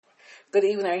Good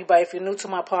evening, everybody. If you're new to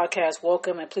my podcast,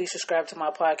 welcome, and please subscribe to my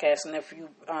podcast. And if you've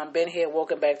been here,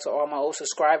 welcome back to all my old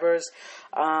subscribers.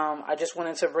 I just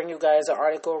wanted to bring you guys an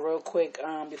article real quick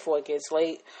before it gets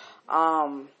late.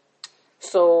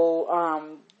 This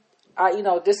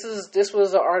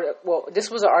was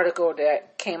an article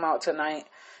that came out tonight.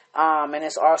 And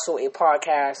it's also a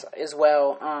podcast as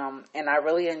well. And I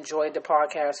really enjoyed the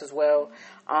podcast as well.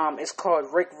 It's called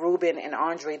Rick Rubin and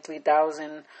Andre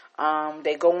 3000.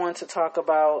 They go on to talk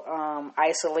about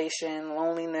isolation,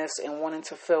 loneliness, and wanting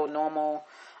to feel normal.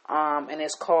 And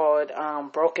it's called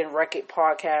Broken Record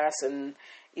Podcast. And,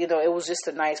 it was just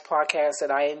a nice podcast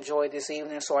that I enjoyed this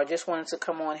evening. So I just wanted to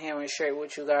come on here and share it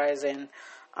with you guys and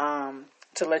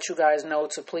to let you guys know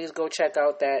to please go check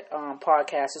out that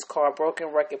podcast. It's called Broken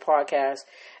Record Podcast.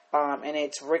 And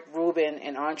it's Rick Rubin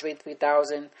and Andre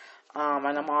 3000.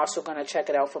 And I'm also going to check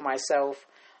it out for myself.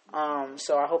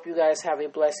 So I hope you guys have a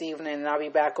blessed evening. And I'll be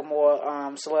back with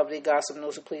more celebrity gossip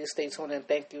news. So please stay tuned and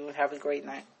thank you. Have a great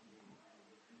night.